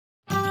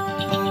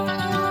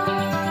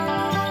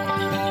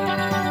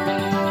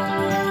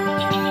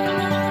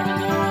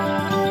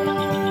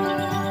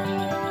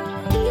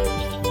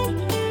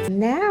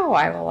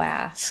I will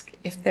ask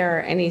if there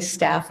are any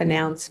staff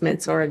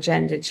announcements or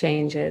agenda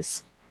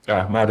changes.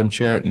 Madam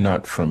Chair,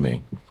 not from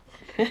me.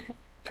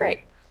 Great.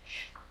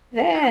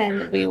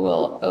 Then we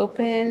will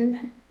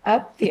open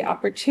up the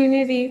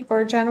opportunity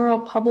for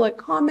general public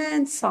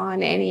comments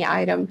on any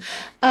item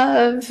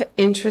of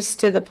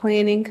interest to the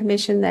Planning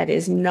Commission that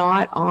is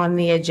not on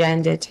the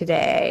agenda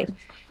today.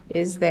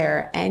 Is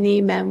there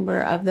any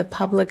member of the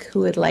public who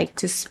would like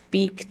to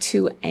speak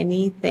to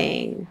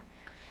anything?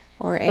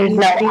 Or There's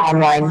no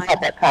online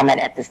public comment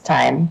at this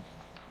time.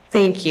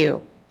 Thank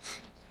you.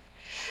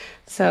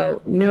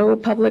 So no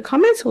public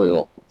comments. We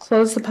will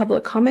close the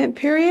public comment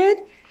period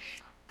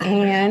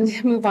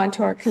and move on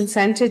to our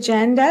consent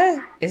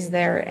agenda. Is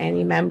there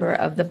any member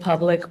of the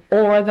public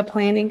or the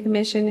Planning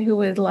Commission who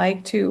would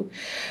like to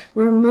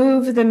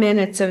remove the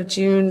minutes of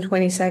June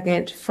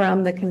 22nd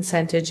from the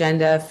consent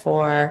agenda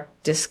for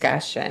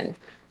discussion?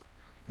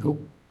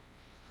 Nope.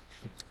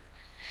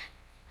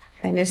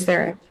 And is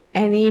there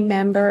any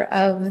member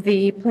of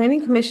the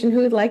Planning Commission who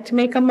would like to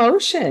make a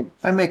motion?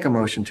 I make a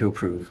motion to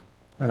approve.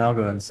 And I'll go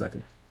ahead and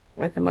second.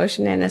 With a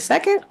motion and a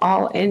second,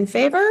 all in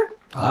favor?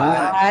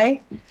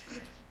 Aye.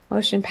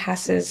 Motion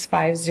passes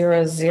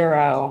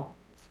 5-0-0.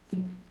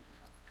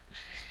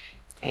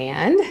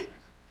 And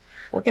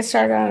we'll get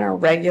started on our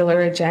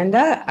regular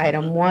agenda.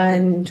 Item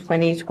 1,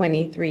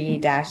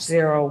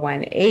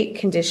 2023-018,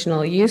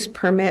 conditional use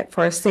permit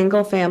for a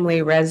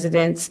single-family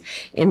residence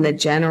in the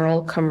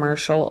general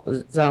commercial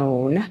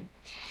zone.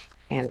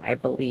 And I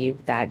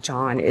believe that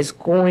John is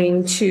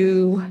going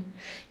to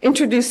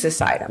introduce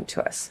this item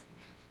to us.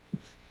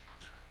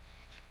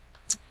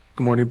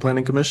 Good morning,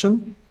 Planning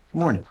Commission. Good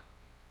morning.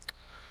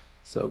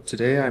 So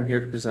today I'm here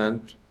to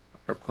present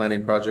our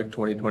planning project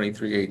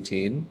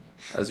 2023-18.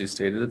 As you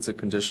stated, it's a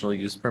conditional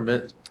use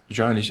permit.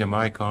 John, is your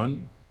mic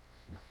on?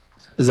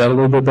 Is that a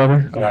little bit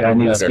better? Yeah, I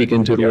need to better. speak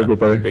into it a little bit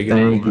better. Yeah.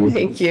 Thank you.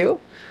 Thank you.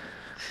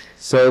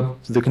 So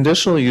the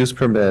conditional use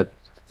permit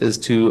is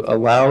to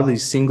allow the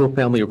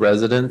single-family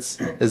residence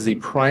as the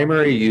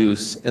primary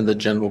use in the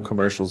general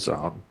commercial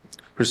zone.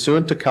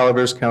 Pursuant to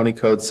Calaveras County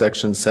Code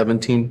Section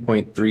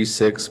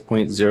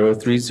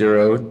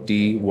 17.36.030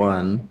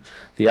 D1,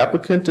 the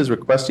applicant is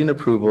requesting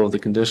approval of the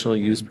conditional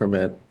use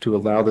permit to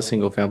allow the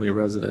single-family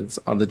residence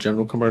on the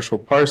general commercial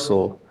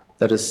parcel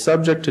that is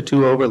subject to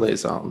 2 overlay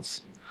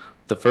zones.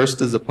 The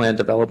first is the planned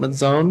development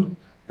zone,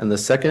 and the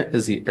second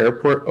is the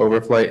airport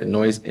overflight and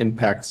noise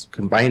impacts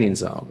combining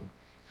zone.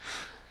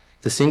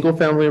 The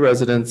single-family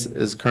residence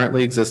is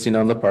currently existing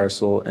on the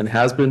parcel and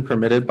has been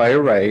permitted by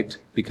right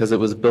because it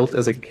was built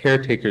as a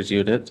caretaker's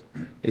unit,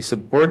 a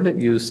subordinate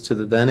use to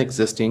the then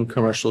existing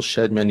commercial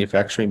shed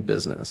manufacturing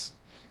business.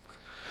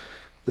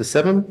 The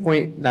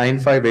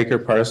 7.95 acre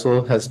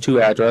parcel has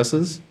 2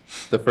 addresses.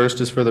 The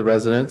first is for the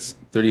residence,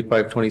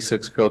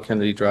 3526 Carroll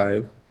Kennedy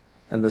Drive,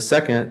 and the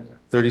second,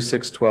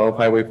 3612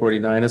 Highway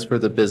 49, is for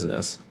the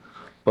business,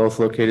 both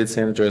located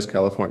San Andreas,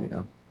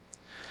 California.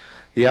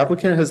 The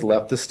applicant has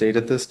left the state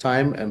at this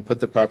time and put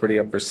the property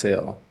up for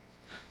sale.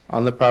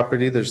 On the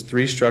property, there's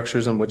 3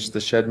 structures on which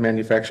the shed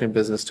manufacturing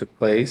business took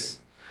place,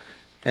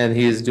 and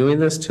he is doing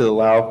this to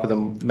allow for the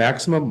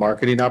maximum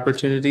marketing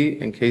opportunity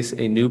in case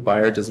a new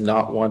buyer does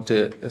not want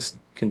to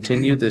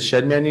continue the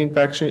shed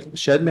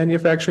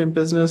manufacturing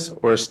business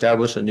or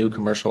establish a new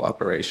commercial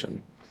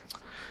operation.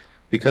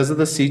 Because of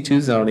the C2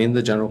 zoning,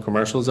 the general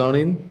commercial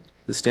zoning,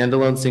 the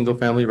standalone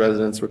single-family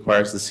residence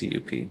requires the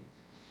CUP.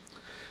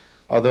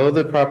 Although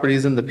the property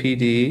is in the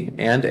PD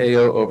and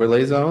AO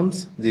overlay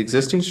zones, the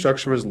existing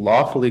structure was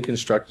lawfully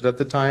constructed at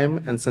the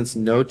time, and since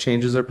no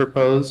changes are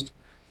proposed,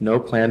 no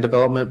plan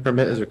development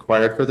permit is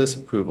required for this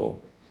approval.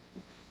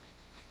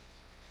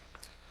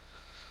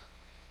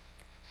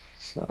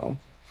 So,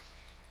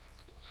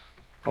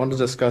 I want to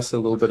discuss a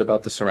little bit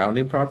about the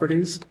surrounding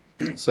properties.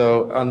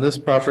 So on this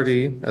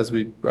property, as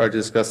we already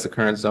discussed the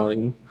current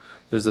zoning,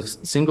 there's a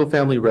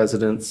single-family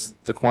residence,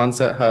 the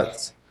Quonset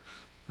huts,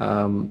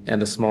 and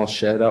a small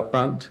shed out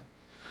front.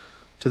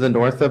 To the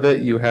north of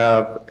it, you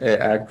have an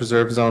ag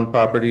preserve zone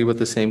property with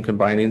the same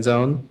combining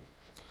zone,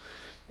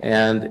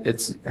 and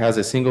it has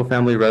a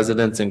single-family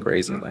residence and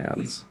grazing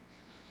lands.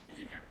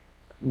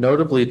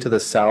 Notably, to the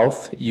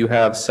south, you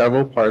have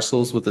several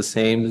parcels with the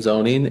same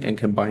zoning and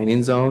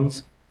combining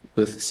zones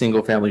with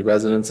single-family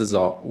residences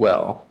as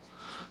well.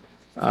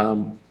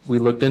 We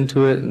looked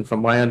into it, and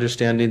from my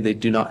understanding, they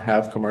do not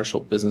have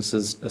commercial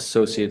businesses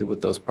associated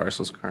with those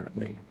parcels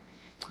currently.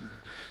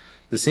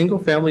 The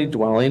single-family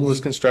dwelling was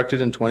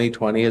constructed in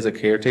 2020 as a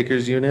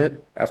caretaker's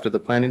unit after the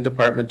planning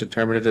department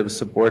determined it was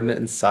subordinate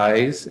in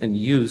size and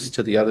use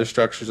to the other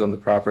structures on the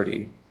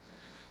property.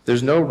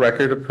 There's no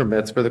record of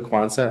permits for the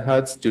Quonset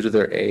huts due to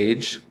their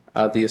age.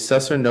 The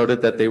assessor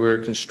noted that they were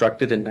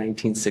constructed in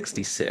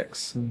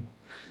 1966.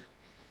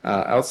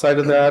 Outside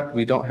of that,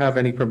 we don't have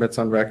any permits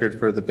on record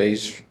for the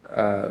beige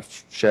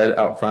shed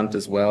out front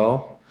as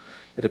well.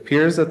 It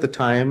appears at the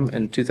time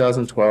in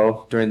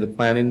 2012, during the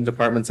planning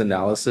department's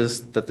analysis,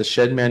 that the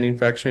shed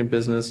manufacturing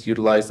business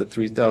utilized the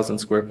 3,000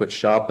 square foot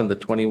shop and the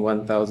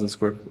 2,100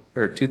 square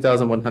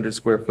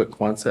foot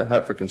Quonset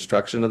hut for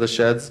construction of the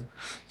sheds,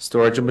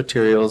 storage of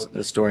materials,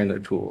 and storing their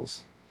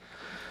tools.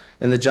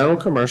 In the general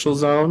commercial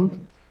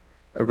zone,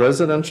 a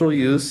residential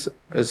use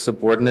is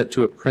subordinate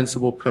to a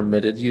principal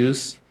permitted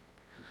use.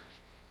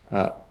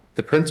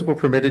 The principal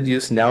permitted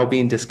use now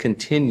being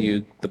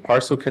discontinued, the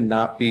parcel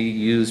cannot be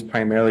used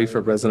primarily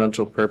for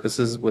residential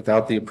purposes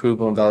without the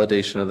approval and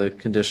validation of the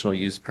conditional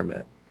use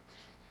permit.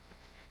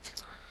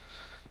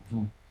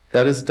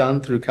 That is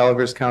done through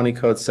Calaveras County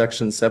Code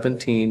Section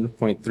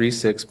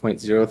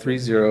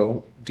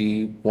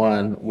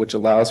 17.36.030D1, which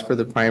allows for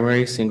the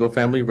primary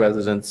single-family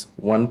residence,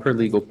 one per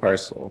legal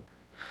parcel.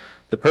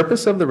 The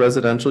purpose of the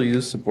residential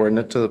use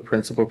subordinate to the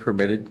principal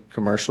permitted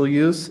commercial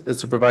use is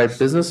to provide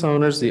business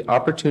owners the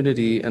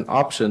opportunity and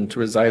option to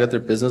reside at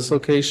their business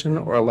location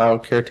or allow a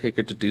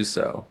caretaker to do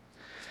so.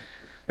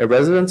 A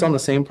residence on the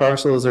same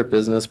parcel as their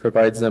business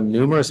provides them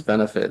numerous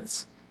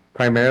benefits.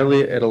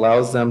 Primarily, it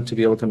allows them to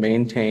be able to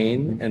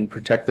maintain and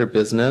protect their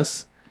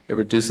business, it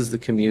reduces the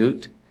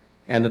commute,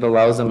 and it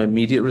allows them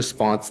immediate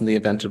response in the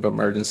event of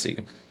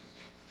emergency.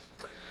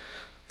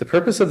 The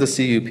purpose of the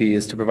CUP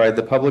is to provide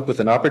the public with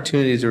an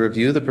opportunity to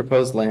review the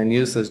proposed land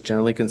use as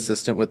generally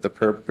consistent with the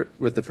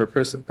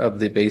purpose of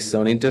the base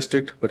zoning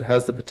district, but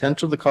has the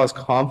potential to cause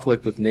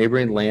conflict with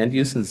neighboring land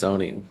use and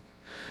zoning.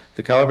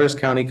 The Calaveras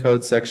County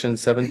Code Section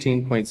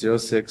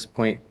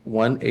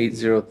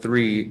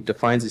 17.06.1803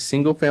 defines a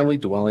single-family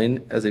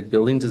dwelling as a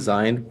building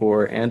designed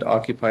for and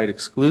occupied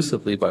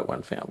exclusively by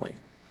one family.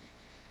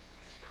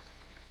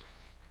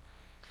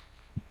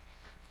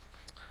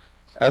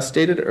 As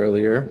stated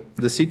earlier,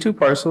 the C2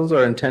 parcels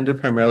are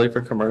intended primarily for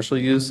commercial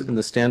use, and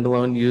the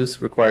standalone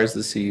use requires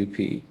the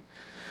CUP.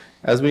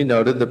 As we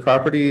noted, the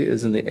property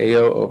is in the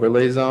AO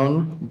overlay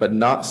zone, but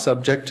not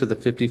subject to the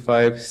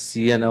 55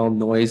 CNL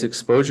noise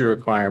exposure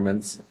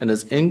requirements, and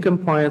is in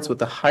compliance with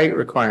the height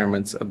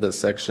requirements of the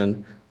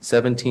section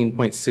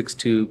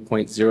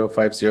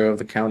 17.62.050 of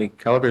the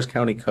Calaveras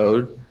County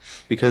Code,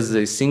 because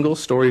it's a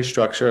single-story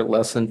structure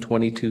less than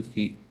 22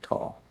 feet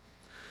tall.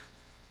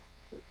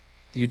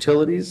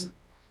 Utilities.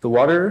 The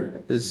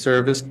water is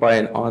serviced by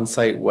an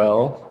on-site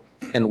well,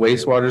 and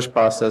wastewater is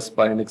processed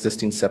by an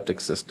existing septic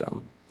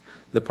system.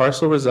 The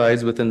parcel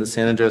resides within the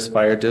San Andreas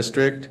Fire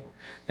District,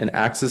 and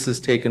access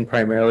is taken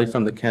primarily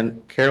from the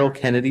Carroll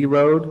Kennedy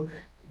Road,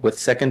 with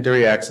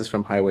secondary access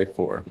from Highway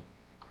 4.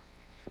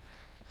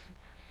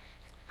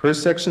 Per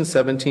section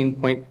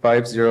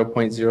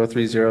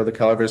 17.50.030 of the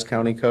Calaveras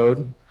County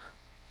Code,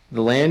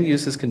 the land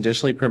uses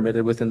conditionally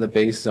permitted within the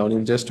base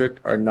zoning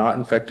district are not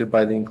affected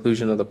by the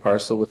inclusion of the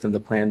parcel within the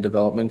planned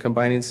development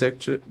combining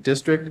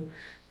district.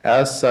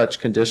 As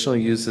such, conditional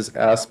uses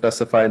as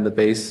specified in the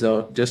base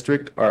zone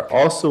district are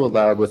also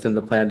allowed within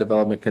the planned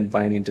development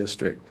combining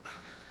district.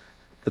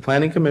 The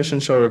Planning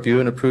Commission shall review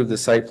and approve the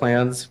site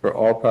plans for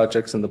all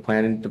projects in the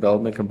planning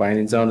development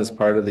combining zone as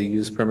part of the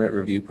use permit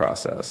review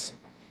process.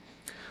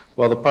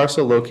 While the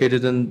parcel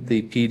located in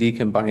the PD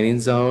combining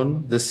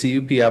zone, the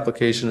CUP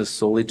application is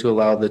solely to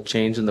allow the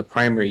change in the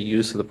primary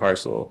use of the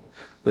parcel,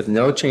 with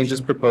no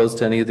changes proposed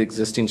to any of the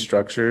existing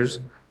structures,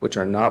 which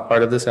are not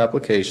part of this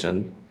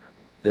application.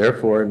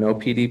 Therefore, no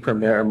PD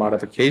permit or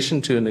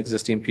modification to an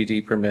existing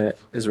PD permit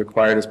is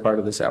required as part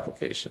of this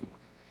application.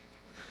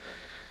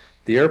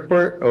 The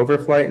airport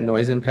overflight and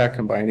noise impact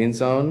combining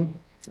zone.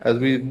 As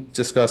we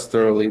discussed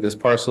thoroughly, this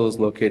parcel is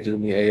located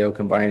in the AO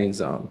combining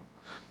zone.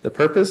 The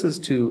purpose is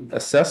to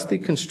assess the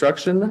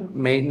construction,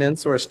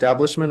 maintenance, or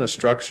establishment of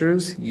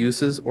structures,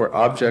 uses, or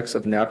objects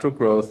of natural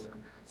growth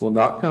will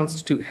not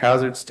constitute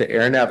hazards to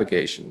air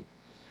navigation,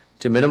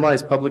 to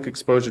minimize public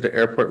exposure to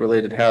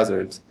airport-related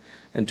hazards,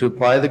 and to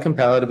apply the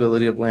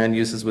compatibility of land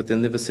uses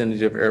within the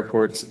vicinity of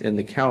airports in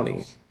the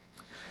county.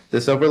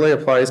 This overlay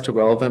applies to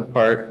relevant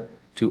part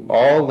to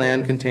all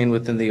land contained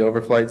within the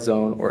overflight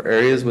zone or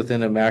areas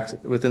within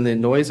the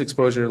noise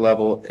exposure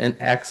level in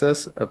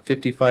excess of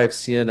 55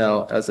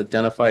 CNL as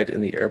identified in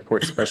the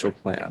airport special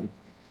plan.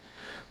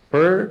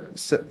 Per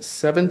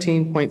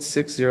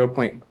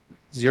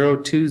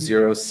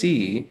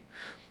 17.60.020C,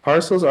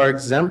 parcels are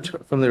exempt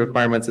from the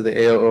requirements of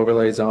the AO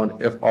overlay zone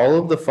if all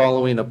of the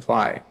following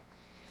apply.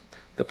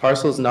 The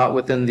parcel is not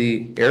within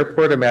the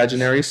airport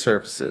imaginary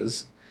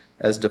surfaces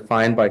as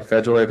defined by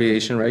federal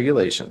aviation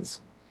regulations.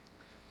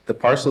 The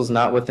parcel is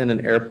not within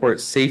an airport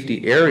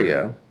safety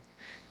area,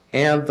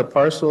 and the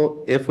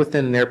parcel, if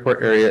within an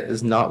airport area,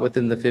 is not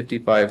within the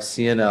 55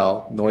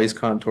 CNL noise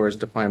contours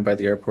defined by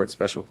the airport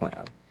special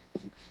plan.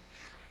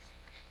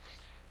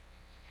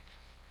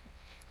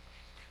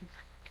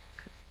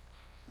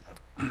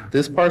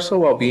 This parcel,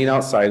 while being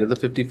outside of the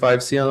 55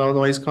 CNL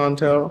noise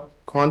contour,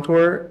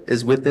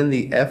 is within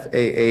the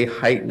FAA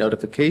height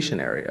notification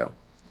area.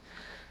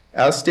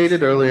 As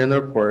stated earlier in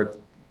the report,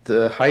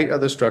 the height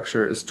of the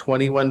structure is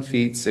 21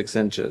 feet 6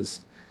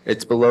 inches.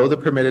 It's below the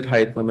permitted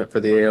height limit for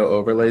the AO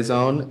overlay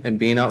zone, and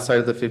being outside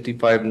of the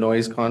 55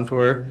 noise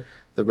contour,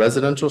 the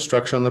residential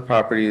structure on the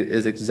property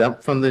is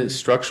exempt from the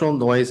structural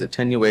noise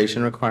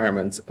attenuation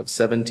requirements of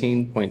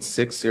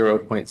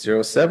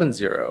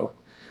 17.60.070.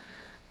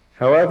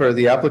 However,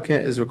 the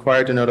applicant is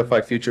required to notify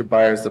future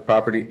buyers the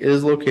property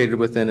is located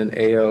within an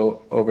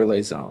AO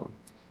overlay zone.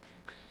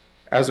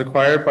 As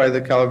required by the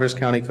Calaveras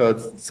County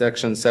Code,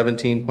 section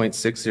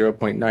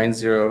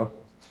 17.60.90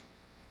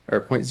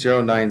 or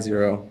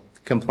 .090,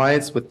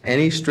 compliance with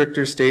any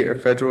stricter state or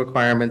federal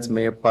requirements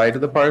may apply to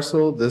the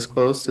parcel this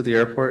close to the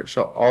airport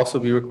shall also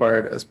be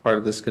required as part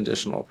of this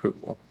conditional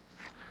approval.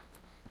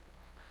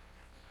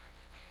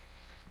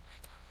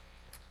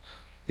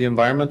 The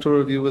environmental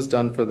review was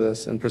done for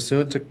this, and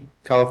pursuant to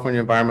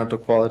California Environmental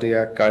Quality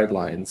Act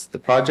guidelines, the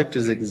project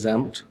is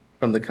exempt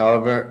from the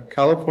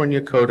California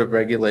Code of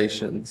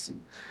Regulations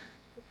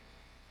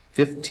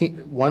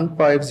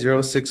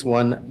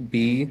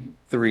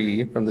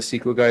 15061B3 from the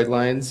CEQA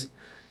guidelines,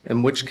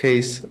 in which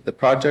case the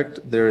project,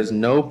 there is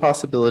no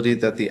possibility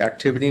that the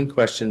activity in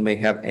question may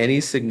have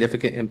any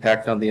significant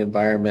impact on the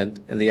environment,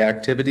 and the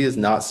activity is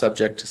not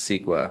subject to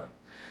CEQA.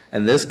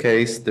 In this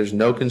case, there's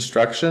no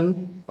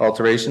construction,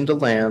 alteration to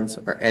lands,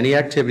 or any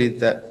activity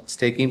that's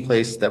taking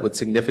place that would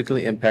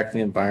significantly impact the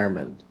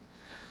environment.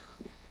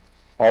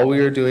 All we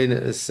are doing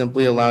is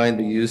simply allowing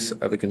the use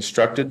of a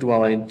constructed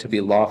dwelling to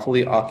be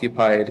lawfully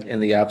occupied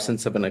in the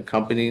absence of an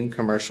accompanying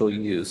commercial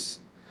use.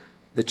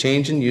 The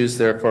change in use,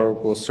 therefore,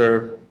 will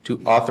serve to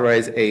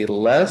authorize a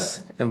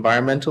less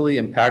environmentally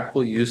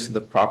impactful use of the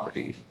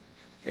property.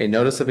 A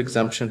notice of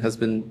exemption has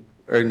been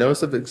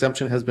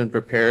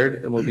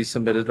prepared and will be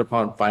submitted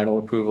upon final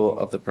approval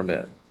of the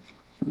permit.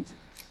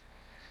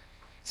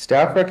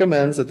 Staff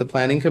recommends that the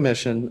Planning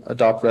Commission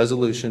adopt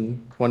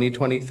Resolution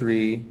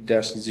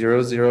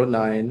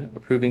 2023-009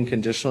 approving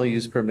conditional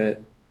use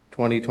permit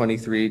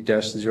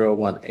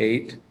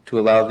 2023-018 to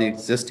allow the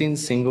existing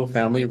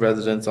single-family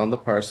residence on the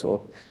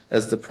parcel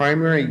as the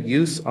primary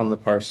use on the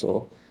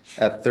parcel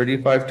at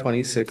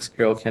 3526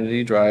 Carroll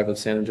Kennedy Drive of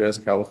San Andreas,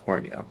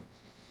 California.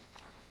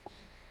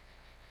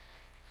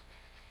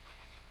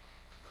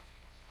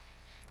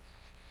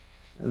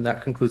 And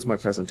that concludes my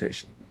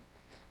presentation.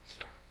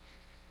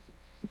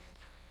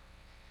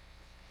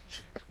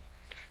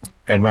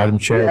 And Madam I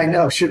Chair,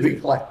 know, should be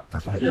clapped.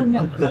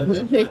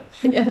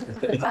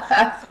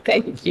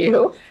 Thank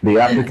you. the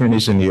applicant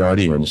is in the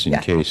audience in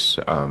Yeah. case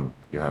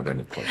you have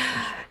any questions.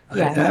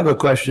 I have a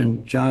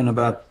question, John,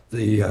 about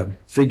the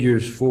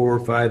figures 4,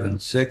 5,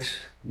 and 6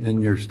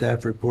 in your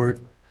staff report.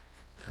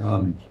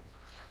 It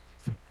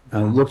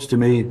looks to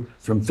me,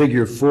 from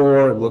figure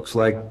 4, it looks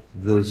like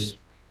this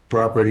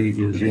property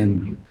is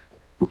in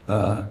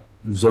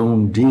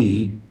Zone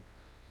D.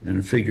 And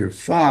in figure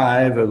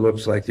 5, it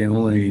looks like the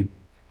only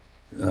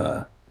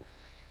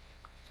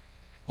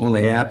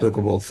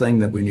applicable thing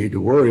that we need to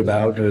worry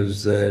about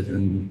is that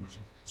in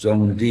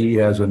Zone D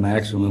has a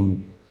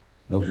maximum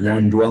of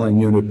 1 dwelling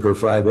unit per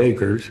 5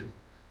 acres,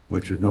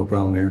 which is no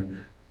problem here.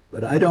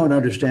 But I don't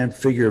understand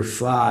figure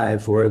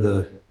 5 where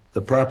the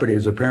property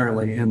is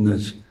apparently in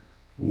this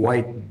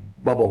white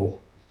bubble.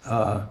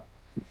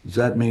 Does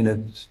that mean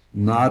it's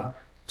not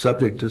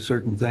subject to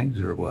certain things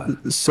or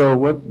what? So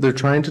what they're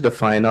trying to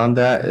define on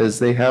that is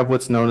they have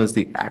what's known as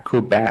the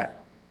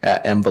acrobat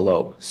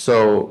envelope.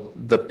 So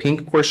the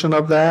pink portion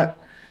of that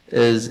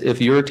is if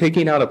you're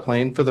taking out a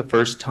plane for the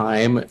first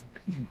time,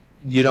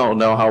 you don't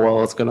know how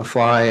well it's going to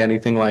fly,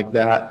 anything like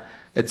that.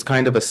 It's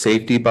kind of a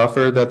safety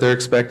buffer that they're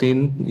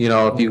expecting. You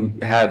know, if you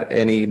had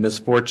any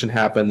misfortune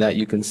happen, that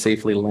you can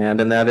safely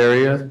land in that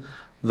area.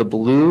 The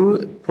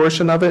blue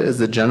portion of it is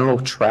the general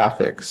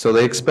traffic. So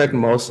they expect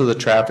most of the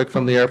traffic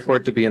from the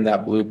airport to be in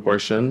that blue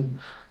portion.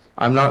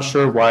 I'm not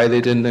sure why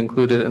they didn't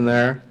include it in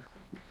there.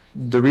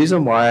 The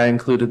reason why I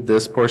included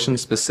this portion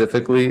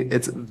specifically,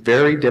 it's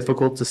very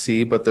difficult to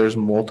see, but there's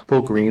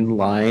multiple green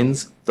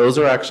lines. Those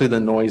are actually the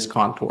noise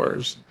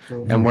contours.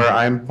 And where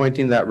I'm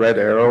pointing that red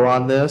arrow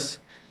on this,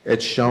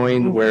 it's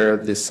showing where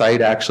the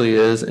site actually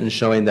is and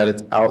showing that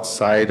it's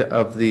outside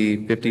of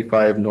the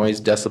 55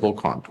 noise decibel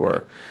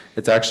contour.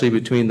 It's actually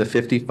between the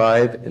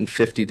 55 and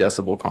 50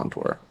 decibel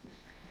contour.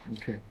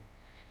 Okay.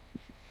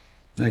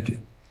 Thank you.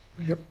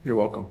 Yep, you're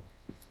welcome.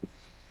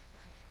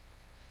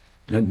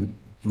 And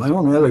my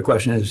only other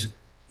question is,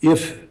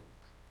 if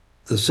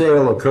the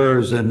sale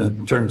occurs and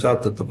it turns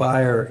out that the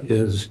buyer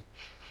is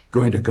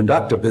going to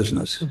conduct a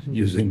business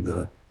using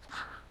the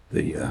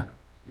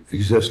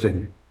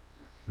existing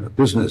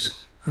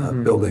business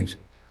buildings,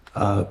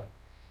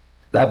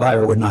 that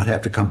buyer would not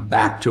have to come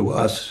back to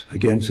us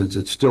again, since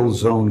it's still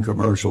zone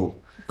commercial.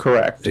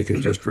 Correct. They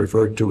could just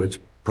revert to its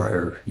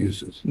prior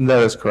uses.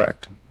 That is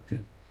correct.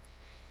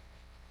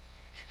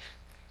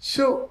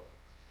 So,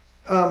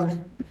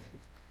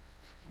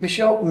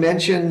 Michelle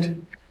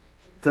mentioned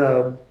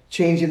the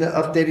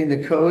updating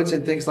the codes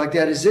and things like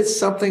that. Is it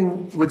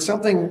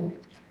something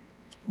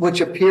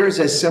which appears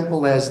as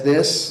simple as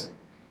this,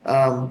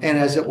 and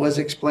as it was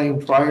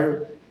explained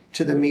prior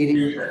to the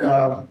meeting,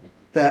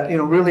 that,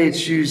 really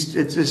this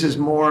is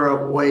more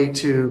a way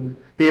to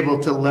be able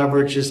to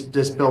leverage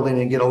this building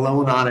and get a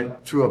loan on it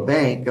through a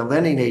bank, a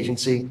lending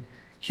agency.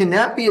 Can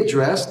that be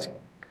addressed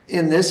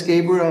in this,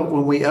 Gabriel,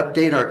 when we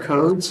update our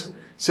codes,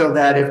 so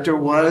that if there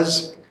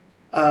was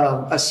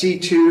a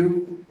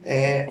C2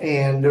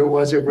 and there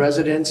was a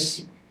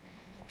residence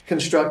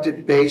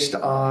constructed based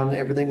on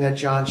everything that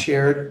John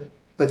shared,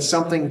 but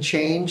something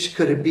changed,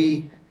 could it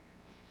be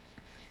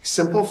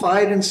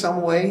simplified in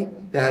some way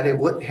that it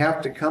wouldn't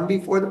have to come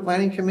before the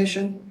planning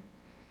commission?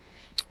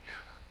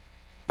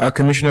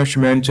 Commissioner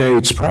Chimente,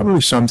 it's probably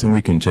something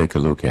we can take a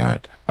look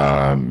at.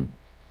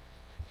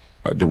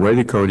 The way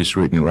the code is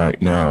written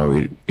right now,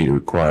 it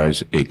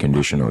requires a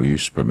conditional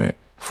use permit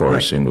for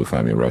a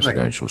single-family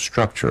residential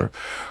structure.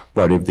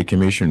 But if the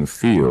commission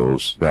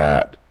feels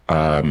that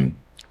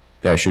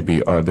there should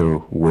be other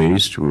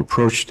ways to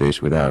approach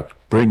this without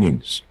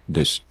bringing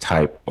this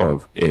type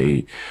of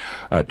a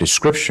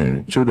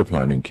description to the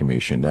planning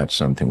commission, that's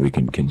something we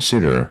can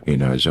consider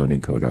in our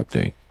zoning code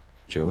update.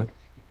 Julie?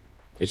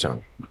 It's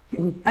on.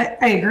 I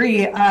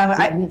agree.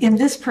 In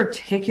this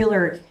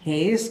particular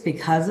case,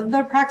 because of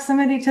the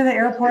proximity to the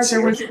airport,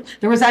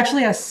 there was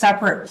actually a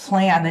separate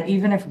plan that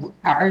even if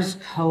ours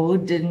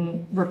code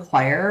didn't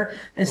require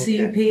a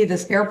CUP,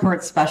 this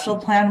airport special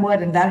plan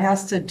would, and that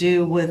has to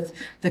do with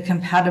the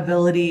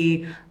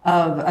compatibility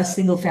of a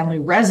single family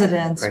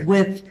residence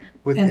with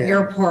an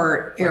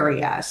airport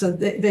area. So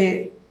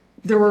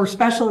there were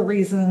special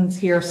reasons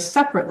here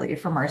separately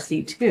from our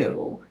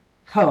C2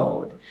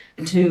 code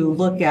to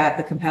look at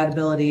the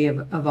compatibility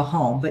of a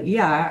home. But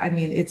yeah, I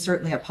mean, it's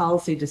certainly a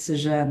policy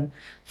decision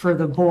for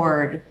the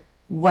board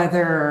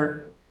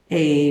whether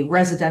a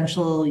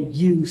residential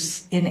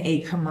use in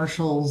a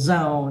commercial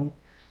zone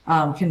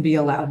can be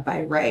allowed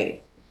by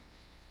right.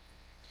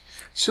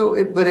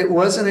 So, but it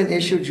wasn't an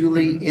issue,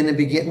 Julie, in the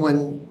beginning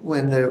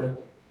when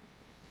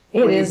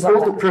you is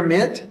pulled the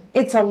permit?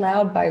 It's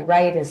allowed by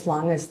right as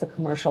long as the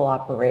commercial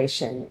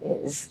operation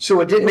is. So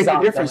it didn't make a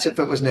ongoing. difference if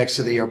it was next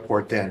to the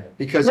airport then?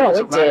 Because No, it's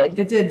it did.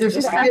 It did. There's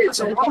a It's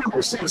a one of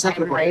those things that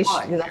could apply.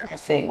 The whole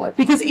thing with.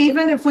 Because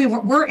even if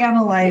we're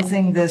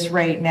analyzing this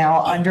right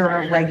now under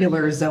a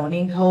regular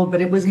zoning code,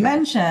 but it was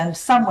mentioned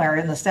somewhere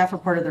in the staff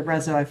report of the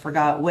reso, I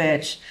forgot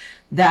which,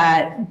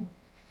 that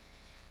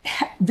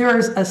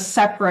there's a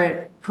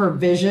separate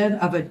provision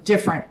of a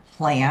different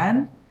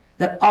plan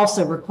that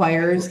also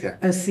requires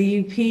a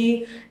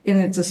CUP, and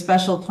it's a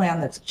special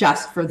plan that's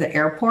just for the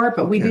airport,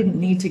 but we didn't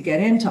need to get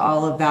into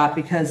all of that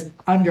because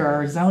under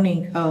our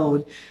zoning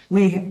code,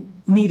 we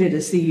needed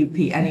a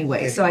CUP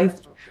anyway. So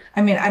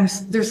I mean,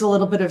 there's a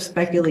little bit of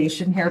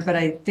speculation here, but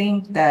I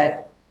think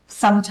that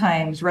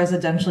sometimes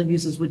residential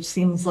uses, which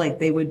seems like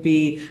they would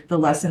be the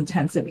less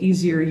intensive,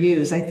 easier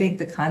use. I think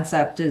the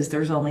concept is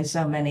there's only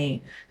so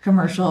many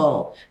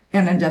commercial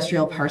and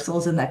industrial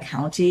parcels in the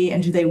county.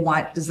 And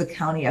does the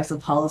county as a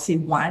policy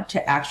want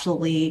to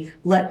actually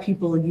let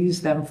people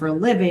use them for a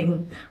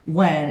living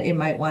when it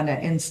might want to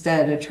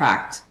instead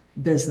attract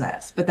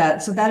business?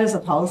 But so that is a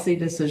policy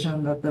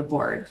decision of the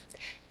board.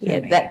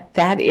 Yeah,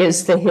 that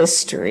is the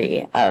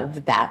history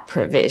of that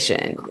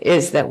provision,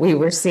 is that we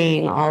were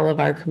seeing all of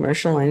our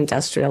commercial and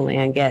industrial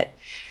land get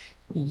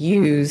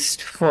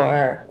used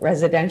for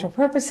residential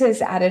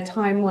purposes at a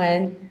time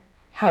when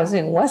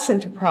housing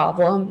wasn't a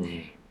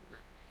problem.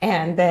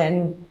 And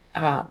then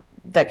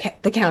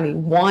the county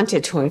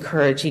wanted to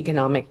encourage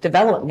economic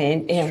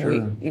development,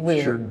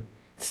 and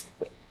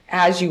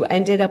as you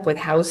ended up with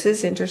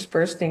houses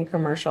interspersed in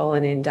commercial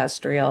and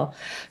industrial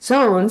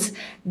zones,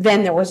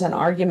 then there was an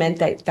argument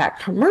that that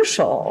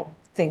commercial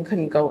thing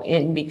couldn't go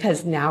in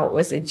because now it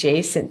was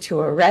adjacent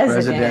to a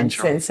residence.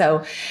 Residential. And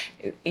so,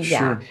 yeah,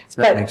 Sure,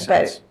 that makes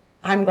sense.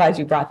 but I'm glad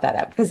you brought that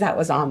up because that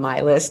was on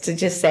my list to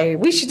just say,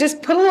 we should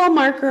just put a little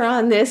marker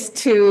on this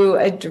to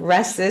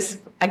address this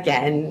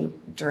again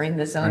during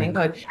the zoning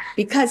code.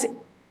 Because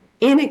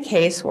in a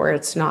case where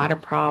it's not a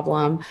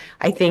problem,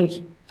 I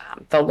think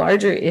the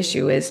larger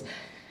issue is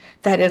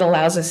that it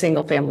allows a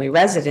single family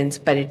residence,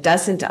 but it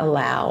doesn't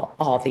allow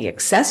all the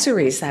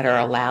accessories that are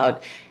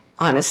allowed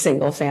on a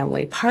single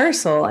family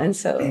parcel. And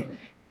so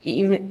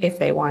even if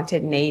they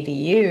wanted an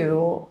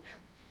ADU,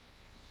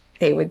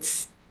 they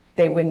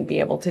wouldn't be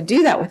able to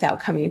do that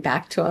without coming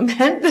back to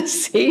amend the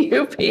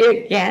CUP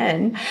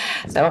again.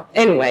 So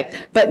anyway,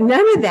 but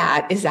none of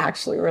that is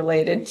actually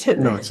related to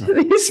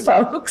these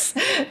folks.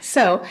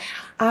 So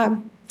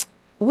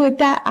would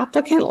that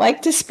applicant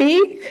like to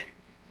speak?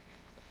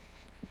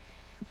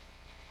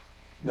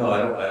 No,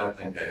 I don't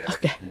think that.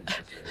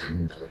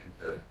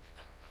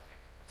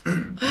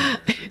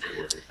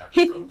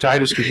 Okay.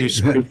 Titus, could you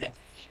speak?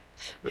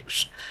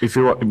 If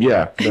you want,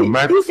 yeah, the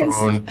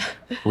microphone,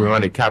 we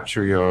want to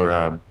capture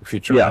your, if you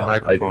turn the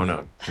microphone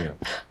on. Yeah.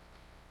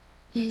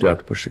 Do you have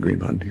to push the green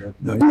button here?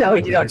 No,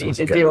 you don't need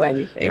to do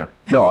anything. Yeah.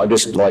 No, I'd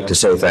just like to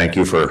say thank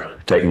you for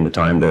taking the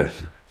time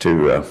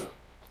to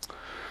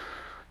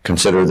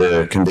consider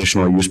the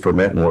conditional use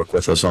permit and work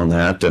with us on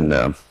that.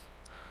 And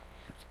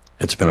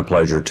it's been a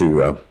pleasure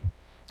to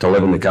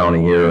live in the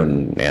county here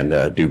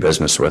and do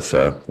business with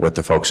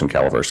the folks in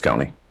Calaveras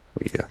County.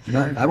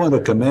 I want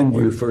to commend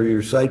you for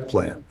your site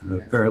plan.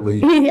 Apparently,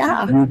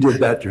 Yeah. you did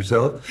that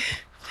yourself.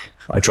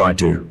 I try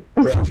to.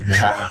 Don't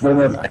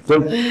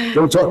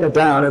talk it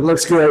down, it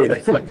looks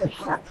great.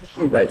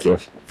 Thank you.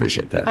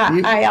 Appreciate that.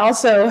 I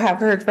also have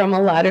heard from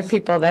a lot of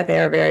people that they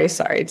are very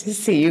sorry to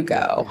see you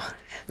go.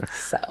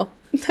 So,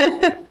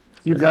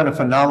 You've done a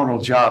phenomenal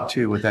job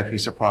too with that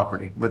piece of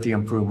property, with the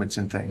improvements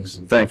and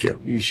things. Thank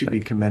you. You should be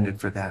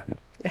commended for that.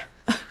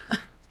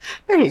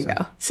 there you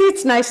go. See,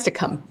 it's nice to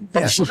come.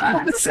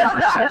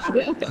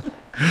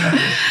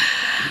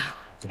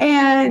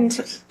 And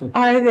is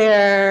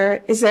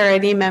there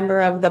any member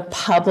of the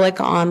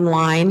public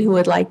online who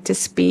would like to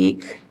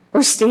speak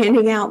or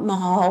standing out in the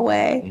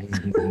hallway?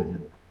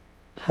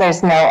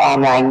 There's no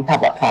online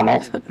public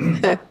comment.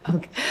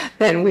 Okay.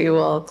 Then we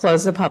will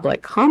close the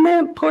public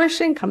comment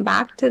portion, come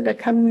back to the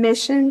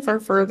commission for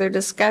further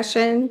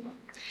discussion.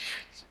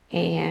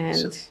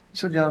 And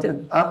So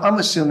Jonathan, I'm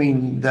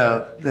assuming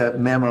the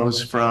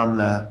memos from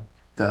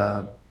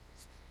the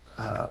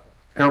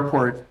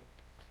airport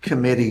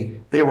committee,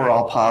 they were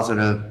all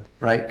positive,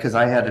 right? Because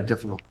I had a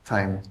difficult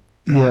time.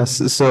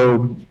 Yes,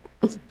 so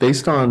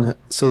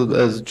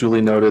as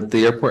Julie noted,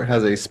 the airport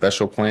has a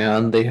special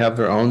plan. They have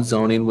their own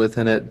zoning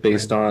within it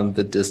based on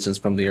the distance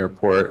from the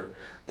airport.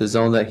 The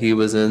zone that he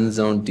was in,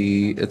 Zone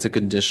D, it's a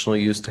conditional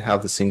use to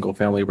have the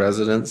single-family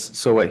residence.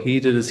 So what he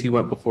did is he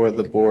went before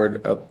the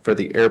board for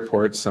the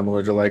airport,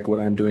 similar to like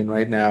what I'm doing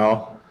right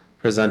now,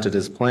 presented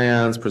his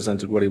plans,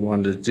 presented what he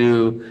wanted to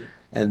do,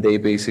 and they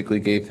basically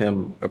gave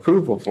him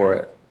approval for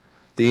it.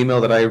 The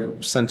email that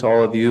I sent to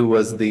all of you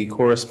was the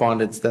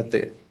correspondence that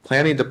the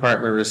planning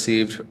department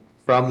received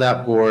from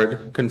that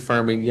board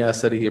confirming,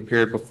 yes, that he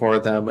appeared before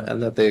them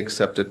and that they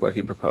accepted what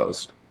he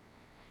proposed.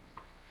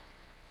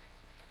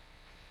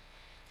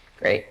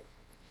 great.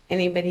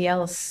 Anybody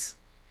else?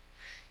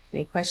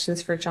 Any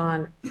questions for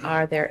John?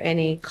 Are there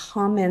any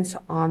comments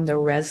on the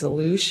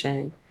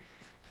resolution?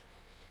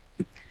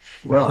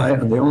 Well,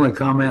 the only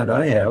comment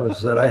I have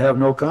is that I have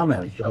no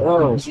comment.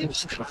 Oh. Good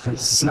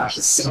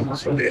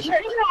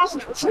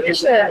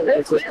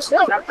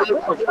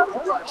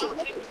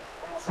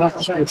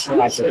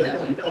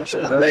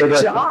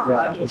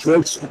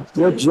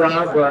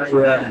job by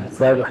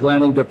the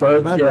planning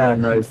department,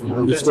 and I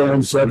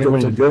understand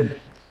subject to good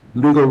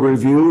legal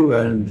review,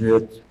 and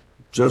it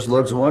just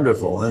looks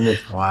wonderful. And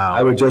wow.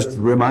 I would just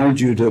remind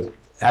you to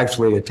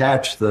actually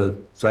attach the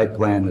site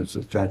plan as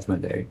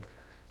attachment A.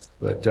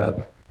 But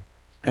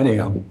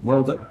anyhow,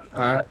 well done.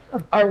 All right.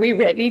 Are we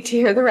ready to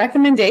hear the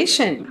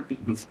recommendation?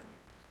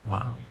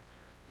 Wow.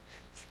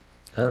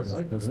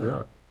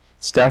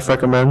 Staff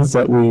recommends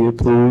that we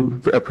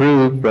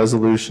approve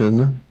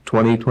resolution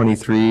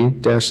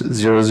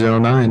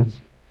 2023-009.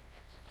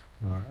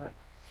 All right.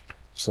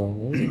 So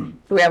Do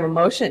we have a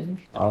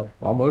motion? I'll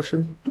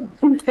motion.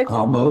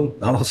 I'll move.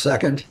 I'll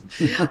second.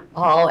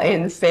 All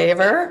in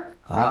favor?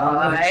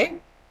 Aye.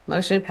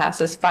 Motion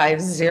passes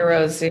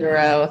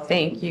 500.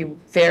 Thank you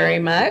very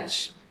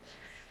much.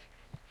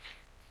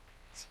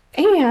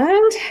 And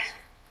I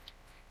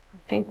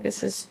think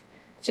this is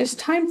just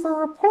time for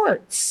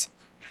reports.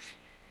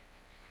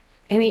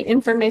 Any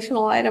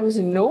informational items?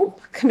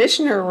 Nope.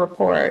 Commissioner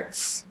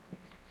reports?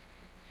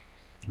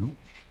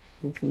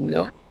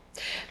 Nope.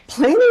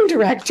 Planning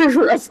director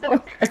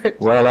report?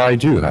 Well, I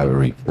do have a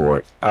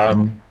report.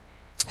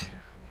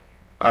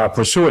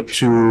 Pursuant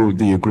to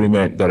the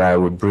agreement that I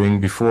would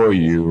bring before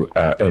you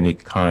any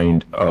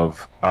kind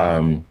of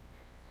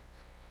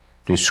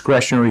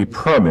discretionary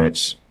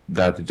permits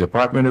that the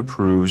department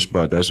approves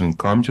but doesn't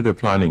come to the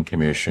planning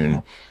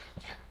commission,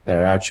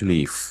 there are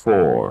actually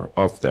 4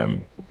 of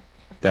them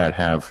that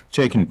have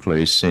taken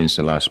place since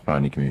the last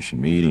planning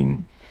commission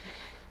meeting.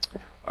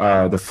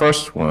 The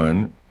first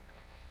one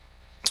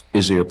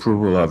is the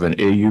approval of an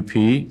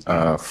AUP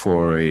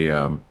for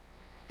a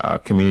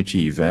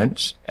community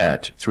event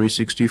at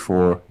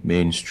 364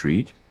 Main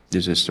Street.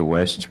 This is the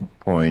West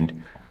Point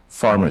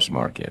Farmers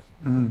Market.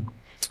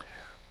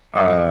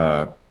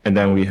 And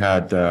then we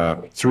had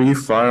 3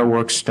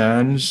 fireworks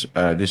stands.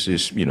 This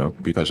is,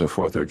 because of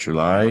 4th of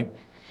July.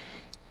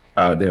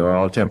 They are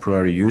all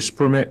temporary use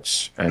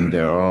permits, and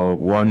they're all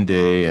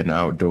 1-day and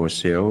outdoor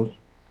sales.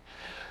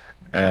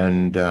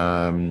 And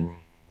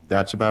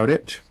that's about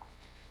it.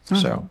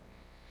 So.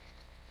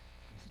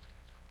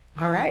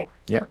 All right.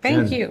 Yeah.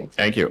 Thank you.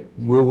 Thank you.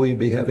 Will we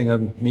be having a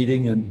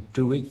meeting in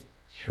 2 weeks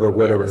or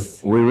whatever?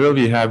 We will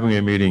be having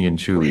a meeting in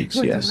 2 weeks,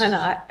 yes.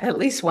 At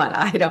least one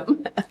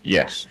item.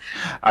 Yes.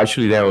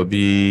 Actually, there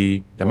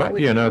might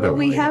be another Will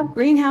we one. have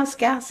greenhouse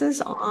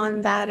gases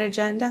on that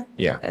agenda?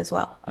 Yeah. As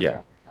well.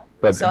 Yeah.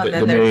 But So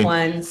then there's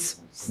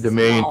ones.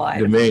 small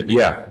items.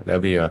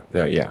 that'll be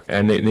yeah.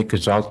 And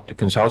the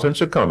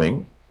consultants are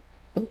coming,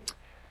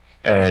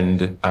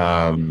 and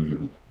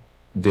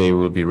they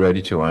will be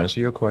ready to answer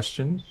your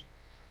questions.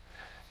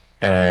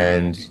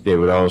 And they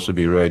will also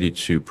be ready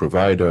to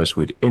provide us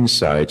with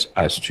insights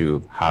as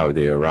to how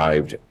they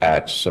arrived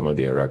at some of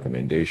their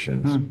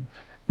recommendations.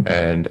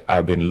 And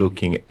I've been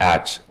looking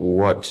at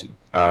what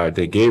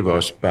they gave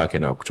us back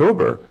in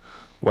October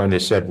when they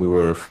said we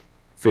were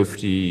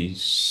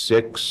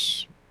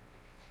 56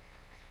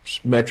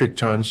 metric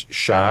tons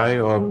shy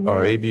of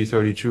our AB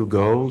 32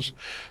 goals.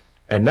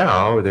 And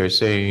now they're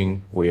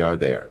saying we are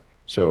there.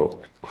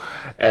 So,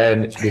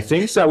 and the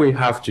things that we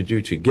have to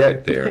do to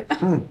get there,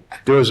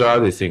 those are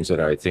the things that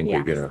I think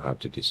we're going to have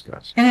to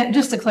discuss. And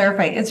just to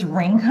clarify, it's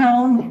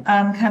Rincon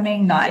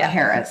coming, not Yeah.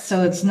 Harris.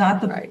 So it's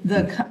not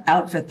the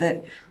outfit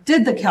that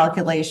did the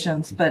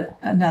calculations, but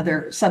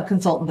another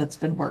sub-consultant that's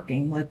been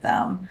working with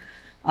them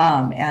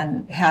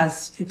and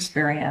has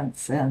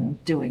experience in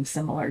doing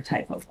similar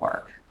type of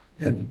work.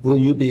 And will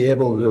you be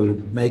able to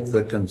make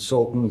the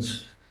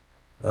consultants'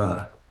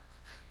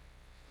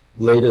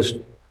 latest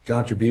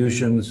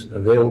contributions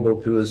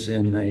available to us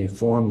in a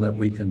form that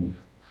we can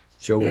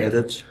show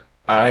edits?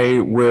 I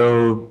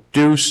will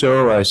do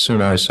so as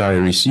soon as I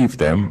receive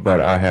them,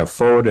 but I have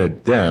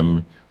forwarded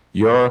them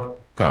your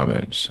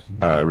comments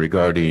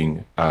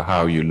regarding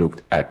how you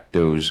looked at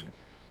those,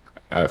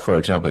 for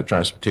example,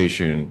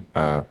 transportation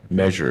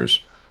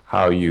measures,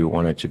 how you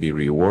wanted to be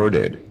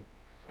rewarded.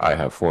 I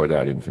have forwarded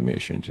that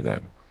information to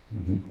them.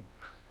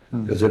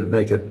 Because it'd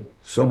make it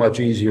so much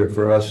easier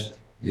for us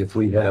if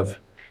we have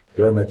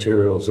their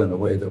materials in a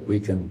way that we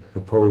can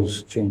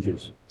propose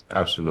changes on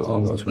Absolutely.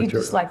 those It's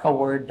materials. like a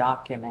Word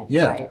document,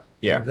 Yeah. right?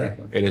 Yeah,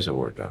 Exactly. it is a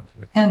Word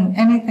document. And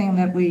anything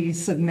that we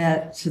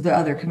submit to the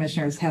other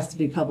commissioners has to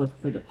be public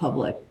for the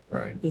public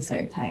Right. at the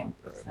same time.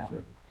 So.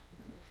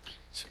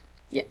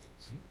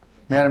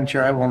 Madam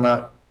Chair, I will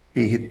not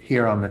be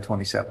here on the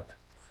 27th.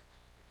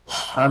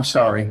 I'm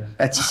sorry.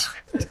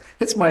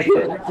 It's my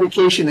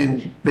vacation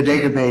in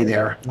Bodega Bay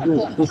there.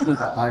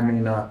 I may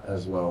not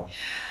as well.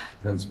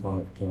 Depends upon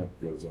if camp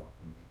goes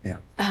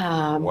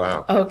on.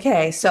 Wow.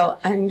 Okay, so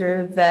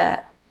under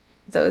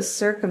those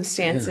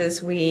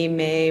circumstances, we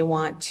may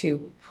want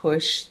to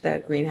push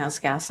the greenhouse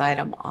gas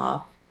item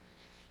off.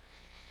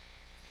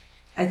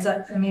 It's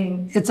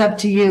up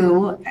to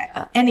you.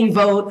 Any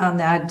vote on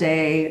that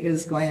day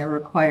is going to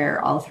require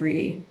all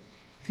three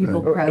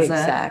people present,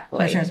 Exactly.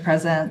 commissioners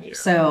present.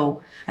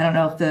 So I don't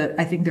know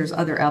I think there's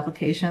other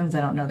applications.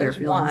 I don't know their There's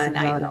feelings one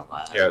I about know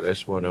it. of. Yeah,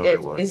 that's one other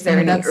one. Is there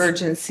any That's-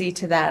 urgency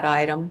to that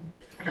item?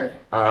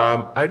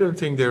 I don't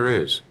think there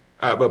is.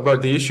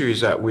 But the issue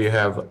is that we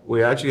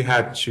actually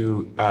had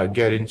to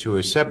get into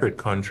a separate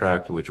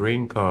contract with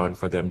Rincon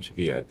for them to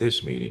be at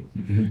this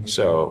meeting.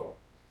 So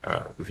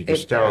if you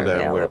just If tell they're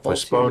them we're available 2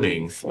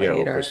 postponing, weeks we're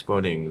later.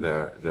 postponing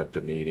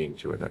the meeting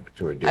to a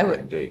would-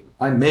 different date.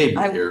 I may be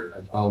I-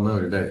 here. I'll know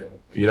today.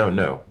 You don't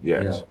know,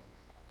 yes. Yeah.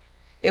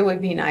 It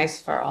would be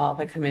nice for all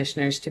the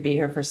commissioners to be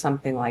here for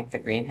something like the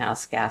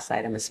greenhouse gas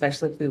item,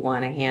 especially if we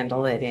want to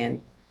handle it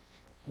in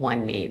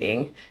one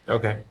meeting.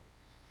 Okay.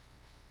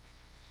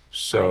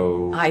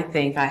 So, I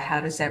think,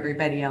 how does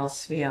everybody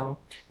else feel?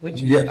 Would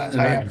you? Yeah,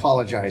 I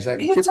apologize. I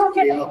It's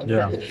okay.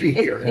 be It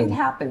here.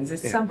 happens,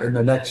 it's summer. and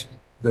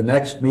the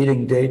next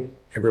meeting date,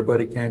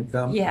 everybody can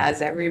come? Yeah,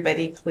 is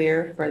everybody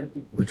clear for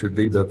Which would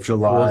be the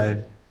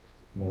July,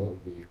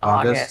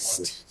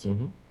 August?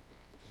 mhm.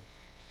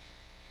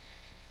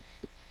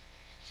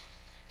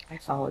 I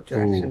followed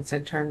directions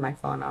and turned my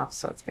phone off,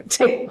 so it's gonna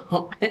take a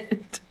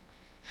moment.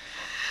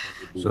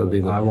 So it'd be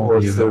the I fourth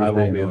won't be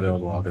Thursday.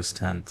 available August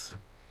 10th.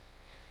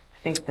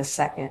 I think the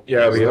second.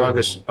 Yeah, it'll be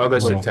August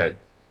the 10th.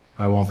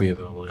 I won't be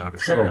available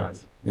August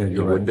 10th. Yeah, You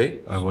you're would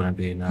right. be? I wouldn't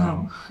be,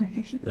 no. So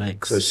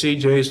Thanks.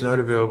 CJ is not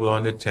available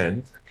on the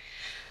 10th.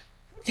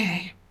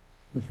 Okay.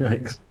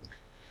 Yikes.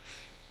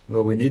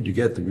 Well, we need to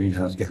get the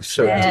greenhouse gas.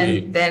 So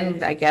And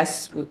then I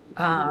guess,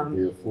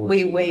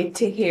 we wait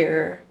to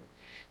hear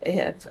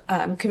if,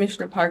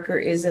 Commissioner Parker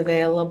is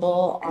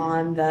available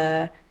on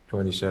the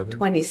 27th.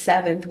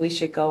 27th, we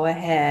should go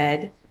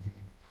ahead.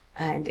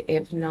 And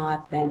if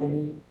not,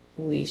 then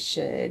we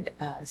should,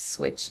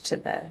 switch to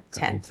the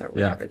 10th or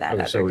whatever that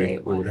Okay, so other we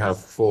date would have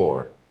was.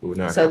 4. We would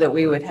not So have that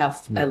we would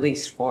have at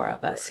least 4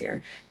 of us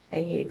here. I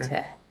hate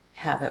to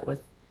have it with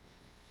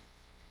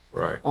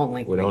Right,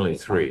 only. with only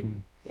 3.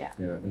 Yeah,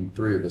 and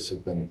 3 of us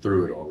have been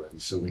through it already,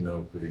 so we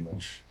know pretty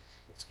much.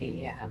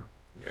 Yeah.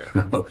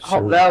 Yeah.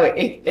 Although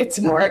it's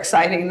more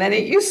exciting than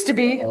it used to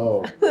be.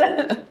 Oh,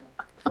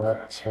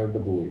 that's hard to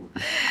believe.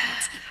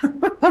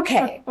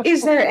 Okay,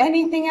 is there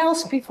anything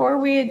else before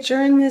we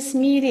adjourn this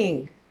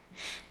meeting?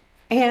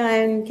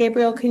 And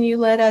Gabriel, can you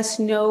let us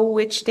know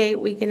which date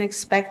we can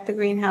expect the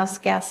greenhouse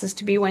gases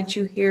to be once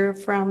you hear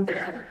from?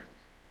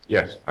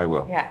 Yes, I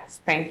will. Yes,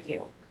 thank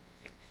you.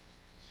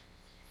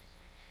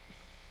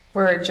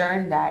 We're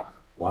adjourned at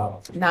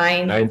Wow.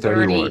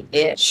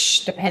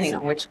 9:30-ish, depending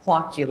on which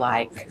clock you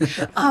like.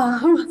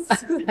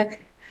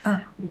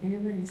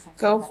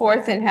 Go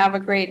forth and have a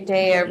great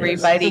day,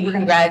 everybody.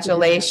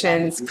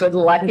 Congratulations. Good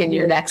luck in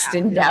your next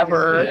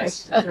endeavor.